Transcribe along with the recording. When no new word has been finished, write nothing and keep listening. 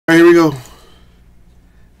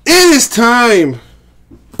this time,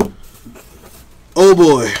 oh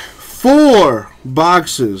boy, 4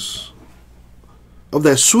 boxes of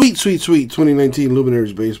that sweet, sweet, sweet 2019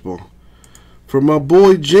 Luminaries baseball for my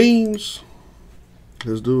boy James.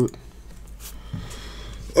 Let's do it.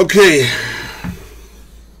 Okay.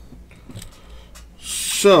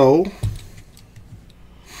 So,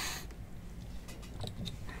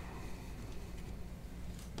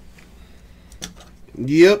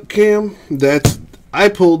 yep, Cam, I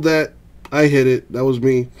pulled that. I hit it. That was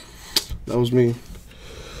me. That was me.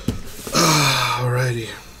 Alrighty.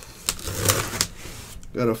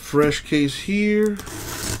 Got a fresh case here.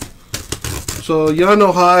 So, y'all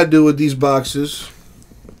know how I do with these boxes.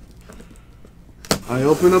 I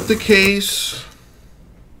open up the case.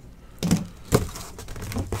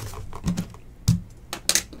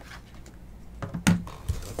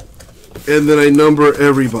 And then I number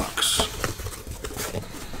every box.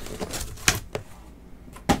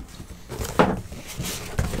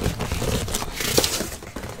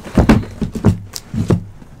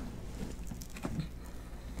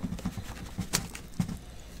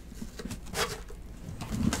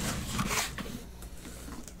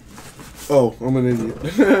 Oh, I'm an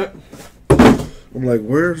idiot. I'm like,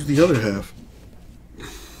 where's the other half?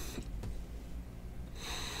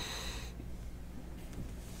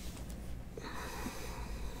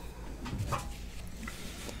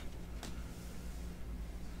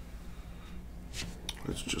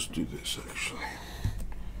 Let's just do this, actually.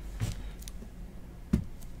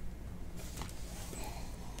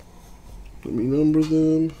 Let me number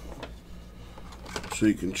them so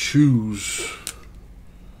you can choose.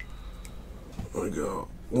 I got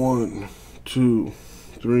 1, 2,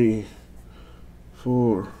 3,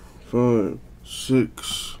 4, 5,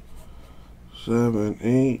 6, 7,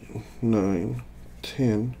 8, 9,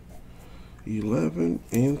 10, 11,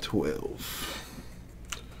 and 12.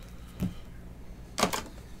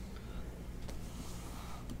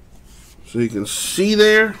 So you can see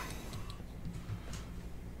there,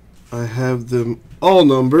 I have them all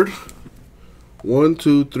numbered. 1,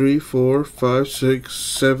 2, 3, 4, 5, 6,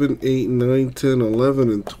 7, 8, 9, 10, 11,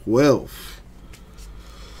 and 12.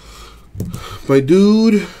 My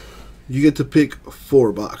dude, you get to pick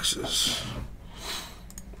 4 boxes.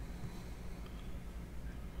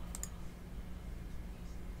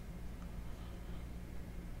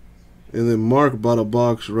 And then Mark bought a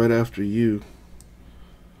box right after you.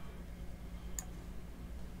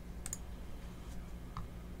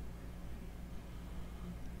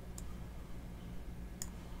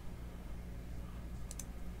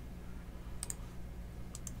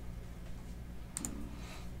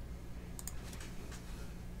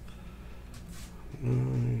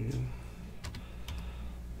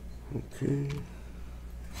 Okay.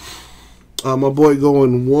 My boy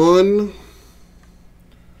going 1,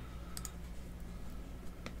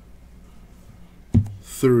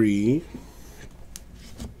 3,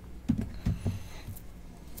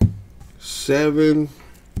 7,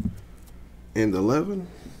 and 11.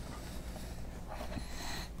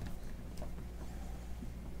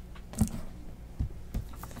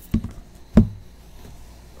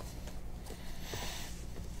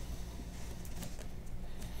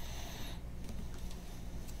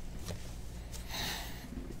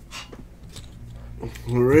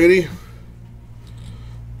 Alrighty.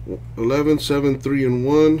 11, 7, 3, and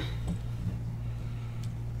 1.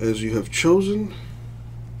 As you have chosen.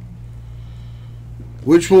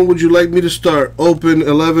 Which one would you like me to start? Open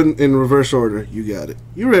 11 in reverse order. You got it.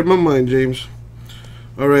 You read my mind, James.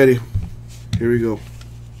 Alrighty. Here we go.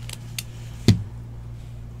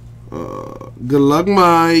 Good luck,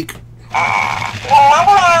 Mike.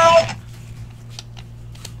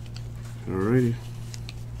 Alrighty.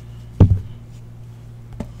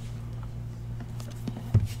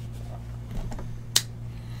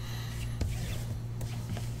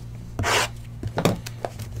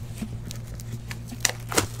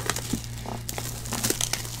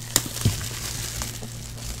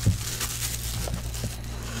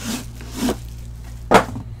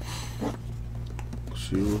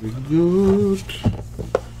 See what we got.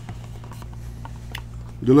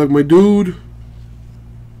 Good luck, my dude.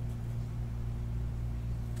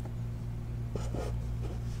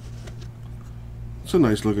 It's a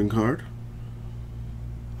nice looking card.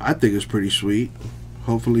 I think it's pretty sweet.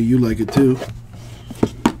 Hopefully you like it too.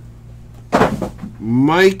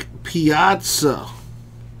 Mike Piazza.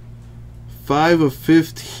 5 of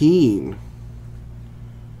 15.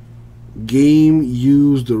 Game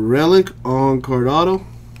used the relic on card auto.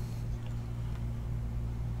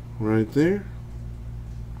 Right there.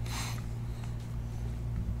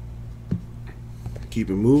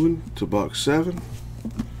 Keep it moving to box 7.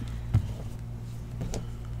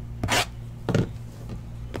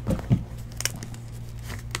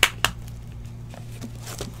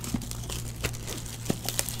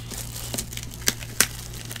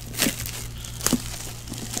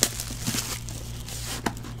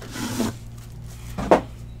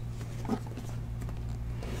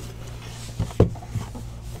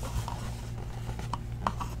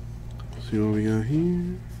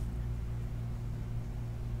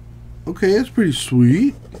 Okay, that's pretty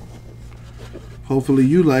sweet. Hopefully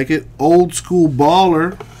you like it. Old school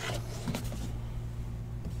baller.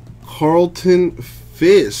 Carlton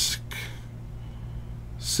Fisk.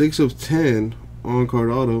 6 of 10 on card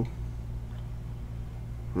auto.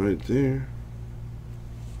 Right there.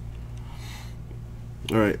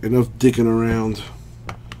 Alright, enough dicking around.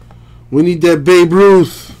 We need that Babe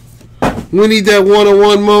Ruth. We need that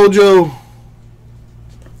 101 mojo.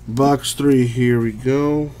 Box 3, here we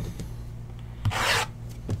go.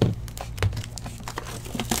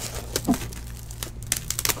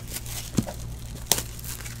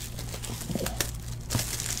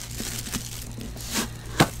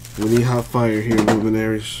 We need hot fire here,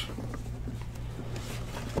 Luminaries.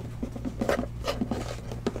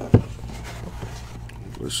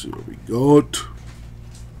 Let's see what we got.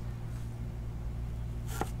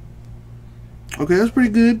 Okay, that's pretty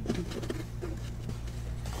good.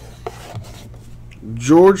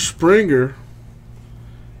 George Springer,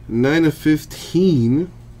 9 of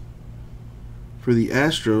 15 for the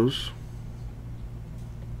Astros.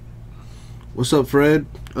 What's up, Fred?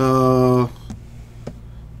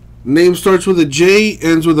 Name starts with a J,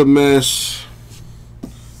 ends with a mess.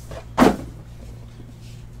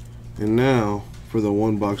 And now for the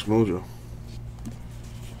one box mojo.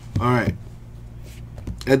 Alright.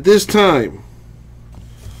 At this time,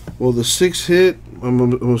 well, the 6 hit,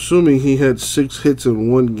 I'm assuming he had 6 hits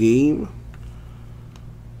in one game.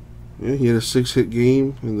 Yeah, he had a 6-hit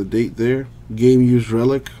game, and the date there. Game used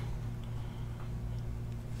relic.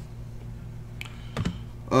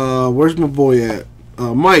 Where's my boy at?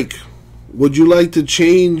 Mike, would you like to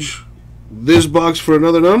change this box for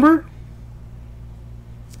another number?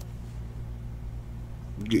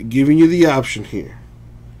 Giving you the option here.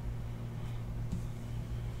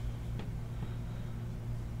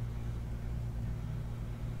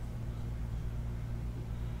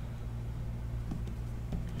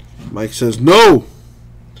 Mike says no.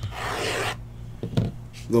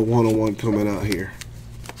 The 101 coming out here.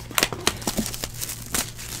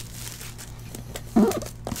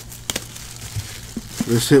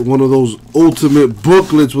 Let's hit one of those ultimate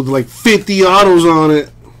booklets with like 50 autos on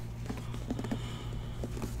it.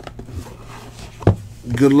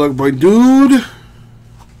 Good luck, my dude.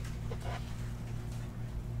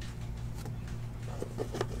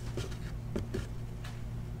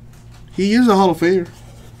 He is a Hall of Famer.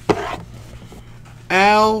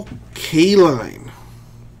 Al Kaline.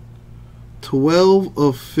 12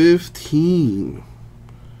 of 15.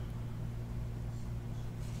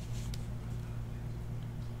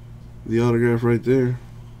 The autograph right there.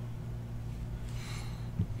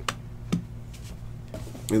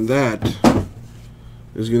 And that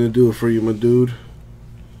is going to do it for you, my dude.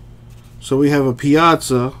 So we have a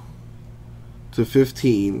Piazza to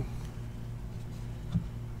 15.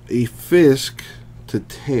 A Fisk to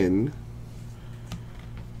 10.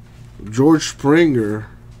 George Springer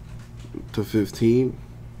to 15.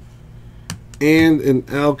 And an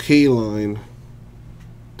Al Kaline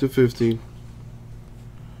to 15.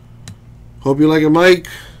 Hope you like it, Mike.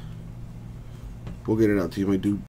 We'll get it out to you, my dude.